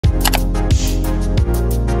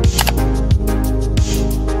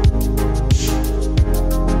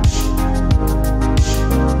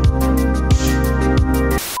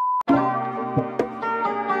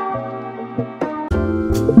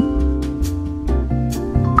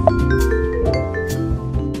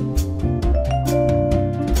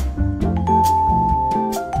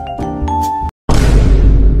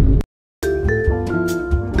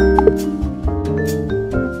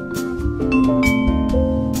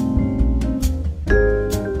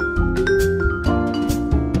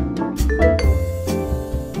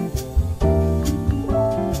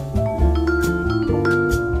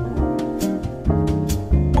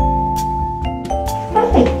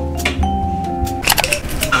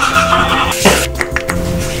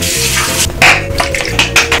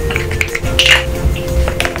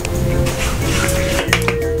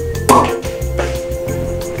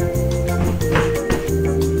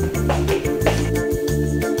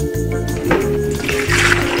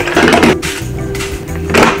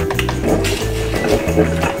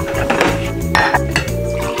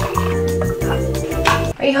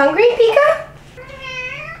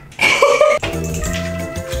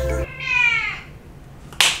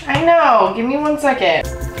I know. Give me 1 second.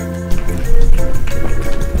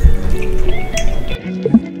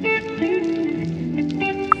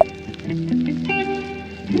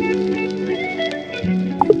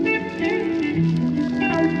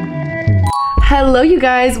 Hello you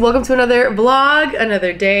guys, welcome to another vlog,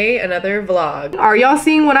 another day, another vlog. Are y'all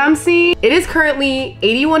seeing what I'm seeing? It is currently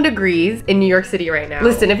 81 degrees in New York City right now.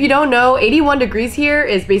 Listen, if you don't know, 81 degrees here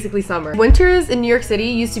is basically summer. Winters in New York City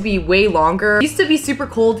used to be way longer. It used to be super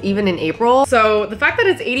cold even in April. So the fact that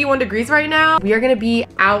it's 81 degrees right now, we are gonna be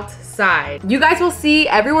outside. You guys will see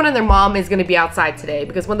everyone and their mom is gonna be outside today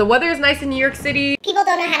because when the weather is nice in New York City, people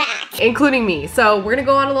don't know how to act. Including me. So we're gonna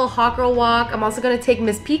go on a little hot girl walk. I'm also gonna take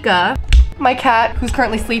Miss Pika, my cat, who's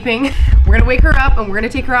currently sleeping. We're gonna wake her up and we're gonna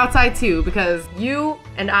take her outside too because you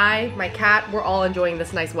and I, my cat, we're all enjoying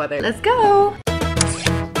this nice weather. Let's go.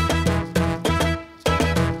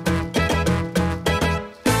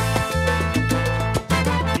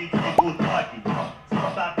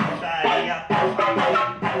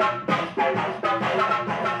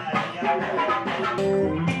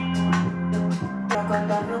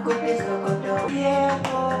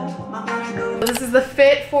 This is the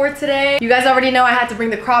fit for today. You guys already know I had to bring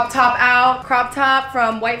the crop top out. Crop top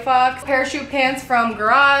from White Fox, parachute pants from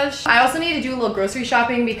Garage. I also need to do a little grocery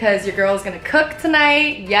shopping because your girl is gonna cook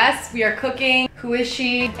tonight. Yes, we are cooking. Who is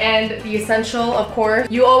she? And the essential, of course.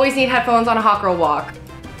 You always need headphones on a hot girl walk.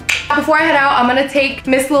 Before I head out, I'm gonna take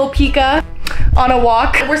Miss Lil Pika on a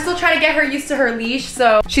walk. We're still trying to get her used to her leash,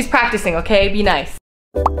 so she's practicing, okay? Be nice.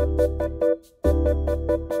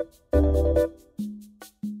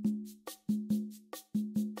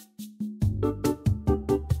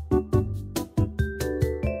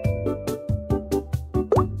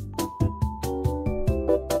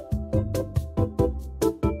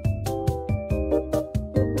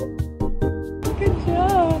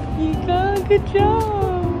 Good job.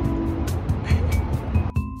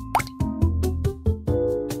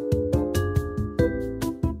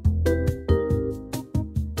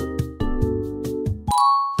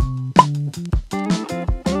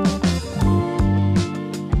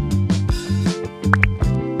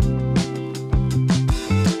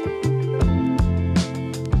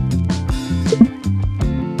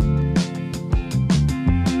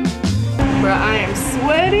 Bro, I am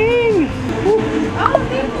sweating. Oh,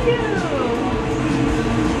 thank you.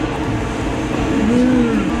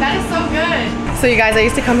 That is so good. So you guys, I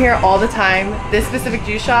used to come here all the time. This specific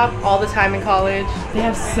juice shop all the time in college. They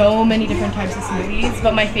have so many different types of smoothies,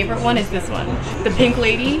 but my favorite one is this one. The Pink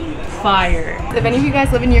Lady, fire. If any of you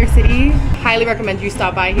guys live in New York City, highly recommend you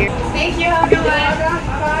stop by here. Thank you, have a good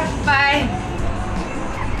one. Bye. Bye.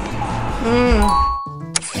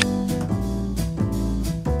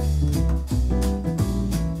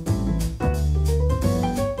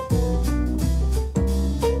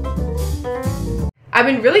 I've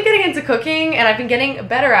been really getting into cooking and I've been getting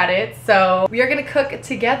better at it, so we are gonna cook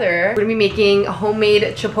together. We're gonna be making a homemade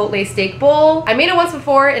chipotle steak bowl. I made it once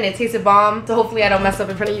before and it tasted bomb, so hopefully I don't mess up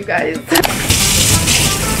in front of you guys.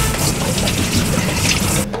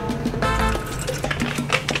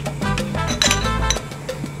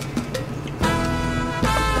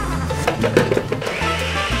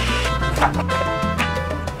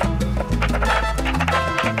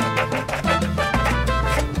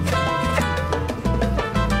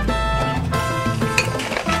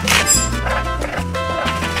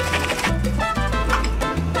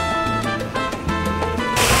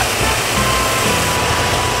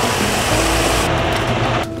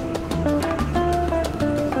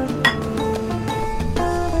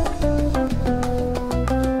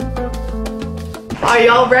 Are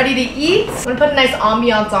y'all ready to eat? I'm gonna put a nice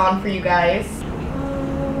ambiance on for you guys.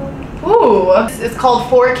 Ooh, it's called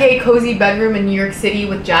 4K Cozy Bedroom in New York City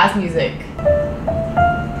with jazz music.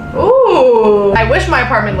 Ooh, I wish my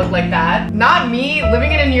apartment looked like that. Not me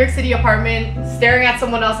living in a New York City apartment, staring at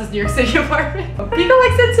someone else's New York City apartment. Pika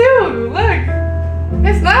likes it too, look.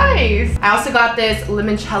 It's nice. I also got this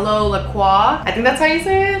limoncello La Croix. I think that's how you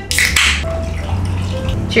say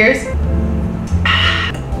it. Cheers.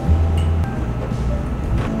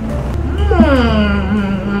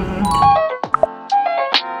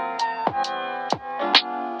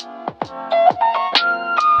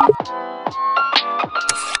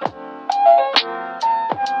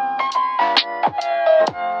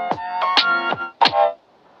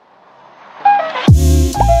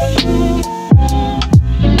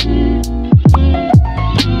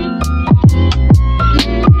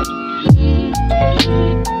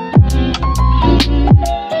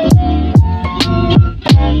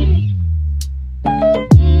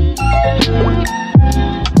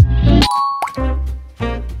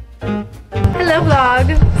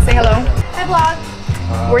 vlog. Say hello. Hi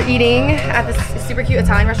vlog. We're eating at this super cute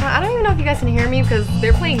Italian restaurant. I don't even know if you guys can hear me because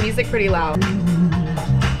they're playing music pretty loud.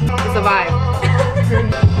 It's a vibe.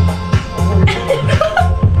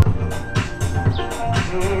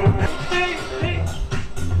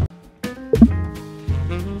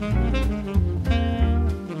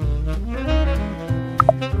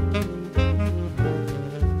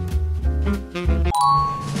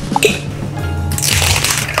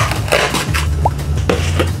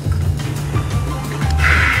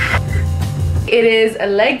 It is a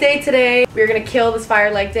leg day today. We're gonna kill this fire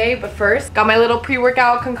leg day, but first, got my little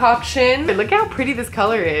pre-workout concoction. Look how pretty this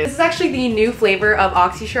color is. This is actually the new flavor of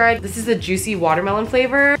OxyShride. This is a juicy watermelon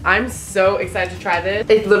flavor. I'm so excited to try this.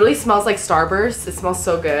 It literally smells like Starburst. It smells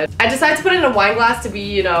so good. I decided to put it in a wine glass to be,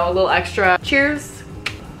 you know, a little extra. Cheers.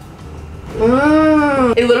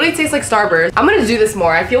 It literally tastes like Starburst. I'm gonna do this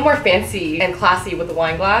more. I feel more fancy and classy with the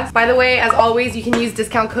wine glass. By the way, as always, you can use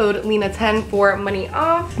discount code Lena10 for money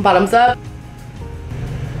off. Bottoms up.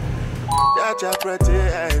 Jaja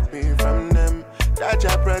protect me from them.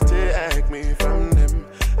 Jaja protect me from them.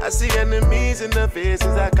 I see enemies in the faces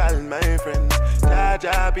I call my friends.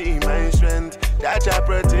 Jaja be my strength. Jaja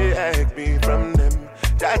protect me from them.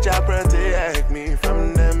 Jaja protect me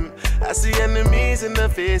from them. I see enemies in the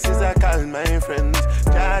faces I call my friends.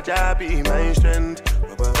 Jaja be my strength.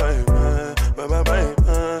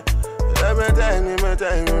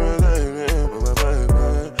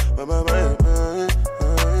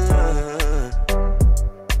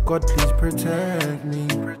 God, please protect me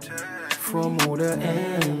from all the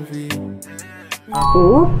envy.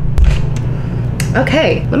 Ooh.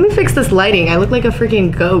 Okay, let me fix this lighting. I look like a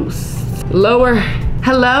freaking ghost. Lower.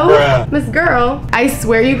 Hello? Miss Girl. I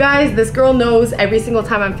swear you guys, this girl knows every single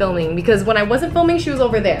time I'm filming because when I wasn't filming, she was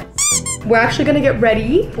over there. We're actually gonna get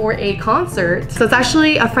ready for a concert. So it's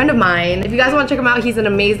actually a friend of mine. If you guys wanna check him out, he's an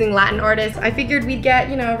amazing Latin artist. I figured we'd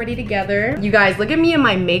get, you know, ready together. You guys, look at me in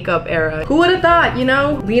my makeup era. Who would've thought, you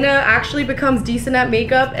know? Lena actually becomes decent at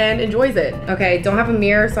makeup and enjoys it. Okay, don't have a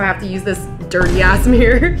mirror, so I have to use this dirty ass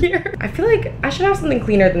mirror here. I feel like I should have something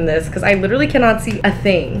cleaner than this because I literally cannot see a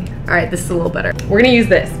thing. All right, this is a little better. We're gonna use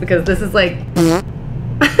this because this is like,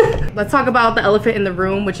 let's talk about the elephant in the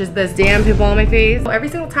room, which is this damn pimple on my face. Every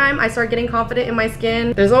single time I start getting confident in my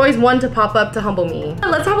skin, there's always one to pop up to humble me.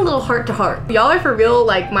 Let's have a little heart to heart. Y'all are for real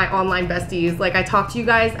like my online besties. Like I talk to you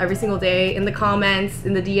guys every single day in the comments,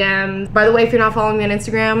 in the DMs. By the way, if you're not following me on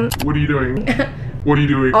Instagram, What are you doing? What are you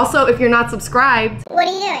doing? Also, if you're not subscribed, what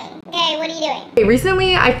are you doing? Okay, what are you doing? Okay,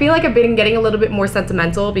 recently, I feel like I've been getting a little bit more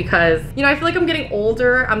sentimental because, you know, I feel like I'm getting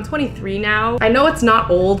older. I'm 23 now. I know it's not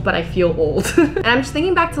old, but I feel old. And I'm just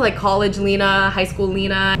thinking back to like college Lena, high school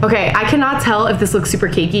Lena. Okay, I cannot tell if this looks super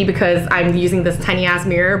cakey because I'm using this tiny ass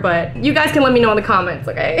mirror, but you guys can let me know in the comments,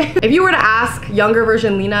 okay? If you were to ask younger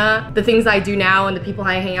version Lena the things I do now and the people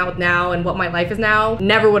I hang out with now and what my life is now,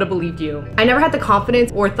 never would have believed you. I never had the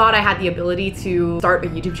confidence or thought I had the ability to start a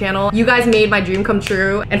YouTube channel. You guys made my dream come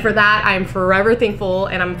true, and for that I am forever thankful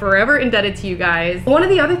and I'm forever indebted to you guys. One of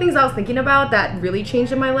the other things I was thinking about that really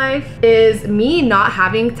changed in my life is me not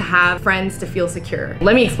having to have friends to feel secure.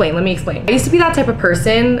 Let me explain. I used to be that type of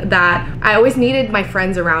person that I always needed my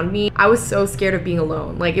friends around me. I was so scared of being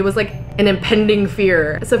alone. Like it was like an impending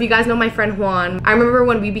fear. So if you guys know my friend Juan, I remember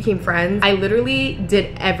when we became friends, I literally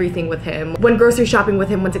did everything with him. Went grocery shopping with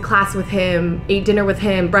him, went to class with him, ate dinner with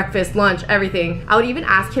him, breakfast, lunch, everything. I would even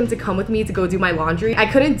ask him to come with me to go do my laundry. I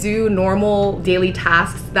couldn't do normal daily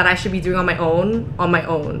tasks that I should be doing on my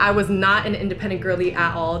own. I was not an independent girly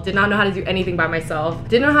at all. Did not know how to do anything by myself.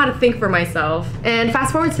 Didn't know how to think for myself. And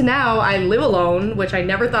fast forward to now, I live alone, which I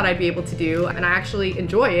never thought I'd be able to do, and I actually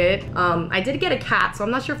enjoy it. I did get a cat, so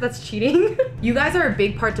I'm not sure if that's cheating. You guys are a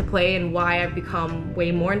big part to play in why I've become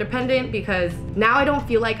way more independent because now I don't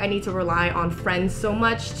feel like I need to rely on friends so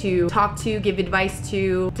much to talk to, give advice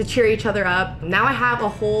to cheer each other up. Now I have a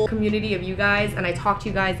whole community of you guys and I talk to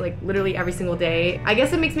you guys like literally every single day. I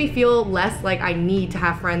guess it makes me feel less like I need to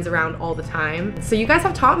have friends around all the time. So you guys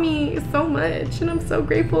have taught me so much and I'm so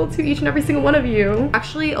grateful to each and every single one of you.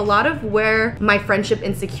 Actually, a lot of where my friendship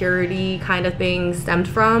insecurity kind of thing stemmed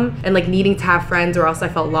from and like needing to have friends or else I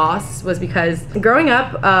felt lost was because growing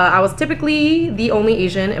up, I was typically the only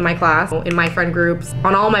Asian in my class, in my friend groups,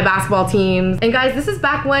 on all my basketball teams. And guys, this is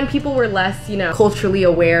back when people were less, you know, culturally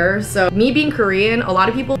aware. So me being Korean, a lot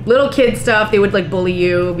of people, little kid stuff, they would like bully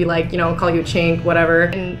you, be like, you know, call you a chink, whatever.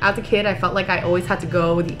 And as a kid, I felt like I always had to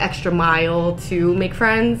go the extra mile to make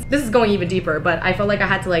friends. This is going even deeper, but I felt like I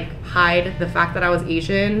had to like hide the fact that I was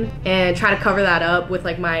Asian and try to cover that up with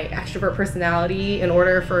like my extrovert personality in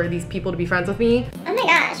order for these people to be friends with me. Oh my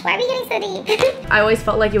gosh, gosh, why are we getting so deep? I always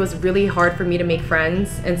felt like it was really hard for me to make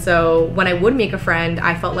friends, and so when I would make a friend,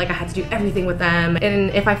 I felt like I had to do everything with them, and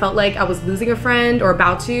if I felt like I was losing a friend or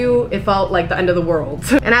about to, it felt like the end of the world.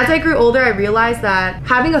 And as I grew older, I realized that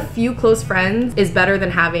having a few close friends is better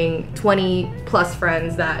than having 20 plus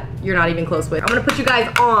friends that you're not even close with. I'm gonna put you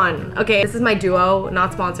guys on. Okay, this is my duo,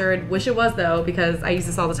 not sponsored. Wish it was though, because I use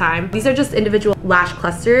this all the time. These are just individual lash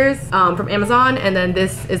clusters from Amazon, and then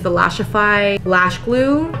this is the Lashify lash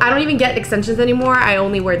glue. I don't even get extensions anymore. I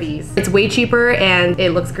only wear these. It's way cheaper and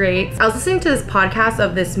it looks great. I was listening to this podcast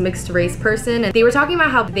of this mixed race person, and they were talking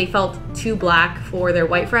about how they felt too black for their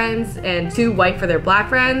white friends and too white for their black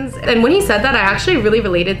friends. And when he said that, I actually really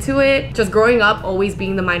related to it. Just growing up, always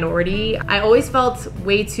being the minority, I always felt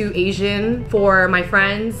way too Asian for my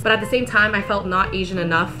friends, but at the same time, I felt not Asian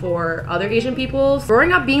enough for other Asian people.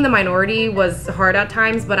 Growing up being the minority was hard at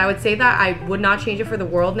times, but I would say that I would not change it for the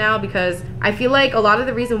world now, because I feel like a lot of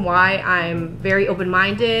the reason why I'm very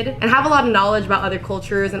open-minded and have a lot of knowledge about other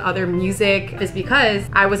cultures and other music is because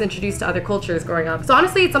I was introduced to other cultures growing up. So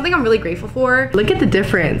honestly, it's something I'm really grateful for. Look at the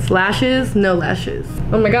difference. Lashes, no lashes.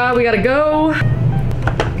 Oh my God, we gotta go.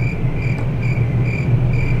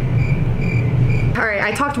 All right,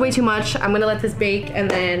 I talked way too much. I'm gonna let this bake and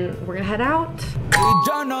then we're gonna head out.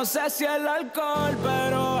 Yo no sé si el alcohol,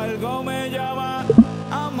 pero algo me llama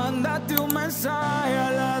a mandarte un mensaje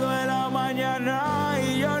a las 2 de la mañana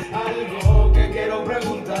y yo algo que quiero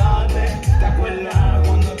preguntarte. ¿Te acuerdas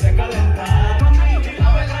cuando te calentaste?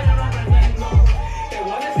 La verdad yo no pretendo. Te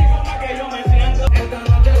voy a decir cómo que yo me siento. Esta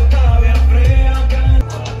noche está bien fría.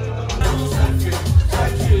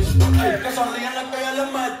 Que sonrían las que ya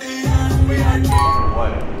les metí.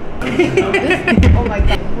 Oh my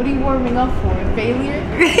God, what are you warming up for? Failure?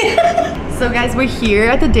 So guys, we're here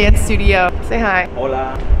at the dance studio. Say hi.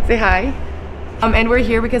 Hola. Say hi. And we're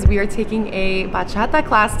here because we are taking a bachata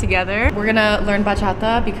class together. We're gonna learn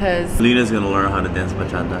bachata because Lena's gonna learn how to dance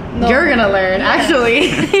bachata. no. You're gonna learn, actually.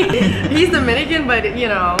 He's Dominican, but you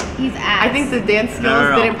know, He's ass. I think the dance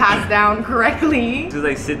skills didn't pass down correctly. Because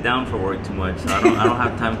I sit down for work too much, so I don't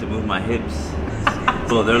have time to move my hips.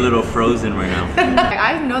 So they're a little frozen right now.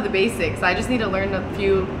 I know the basics. I just need to learn a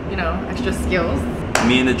few, you know, extra skills.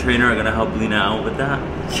 Me and the trainer are gonna help Lena out with that.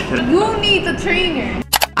 You need the trainer.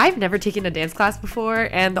 I've never taken a dance class before,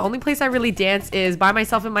 and the only place I really dance is by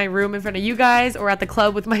myself in my room in front of you guys or at the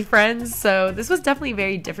club with my friends, so this was definitely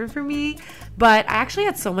very different for me, but I actually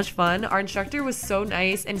had so much fun. Our instructor was so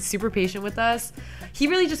nice and super patient with us. He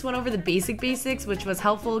really just went over the basics, which was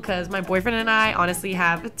helpful because my boyfriend and I honestly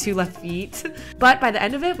have 2 left feet. But by the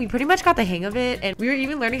end of it, we pretty much got the hang of it, and we were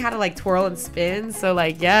even learning how to like twirl and spin, so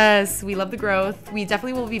like yes, we love the growth. We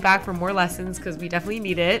definitely will be back for more lessons because we definitely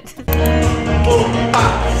need it.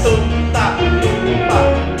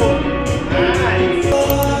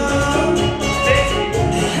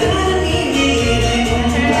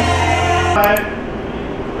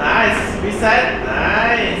 Nice, reset,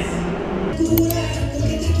 nice.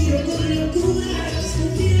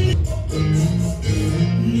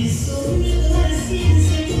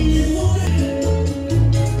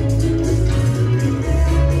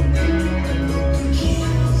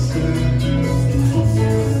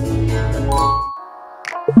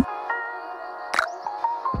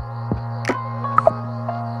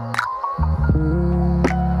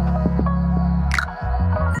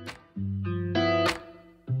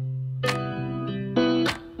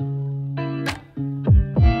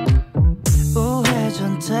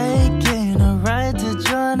 Taking a ride to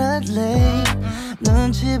Jonah Lake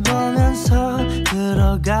눈치 보면서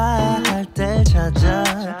들어가 할 때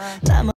찾아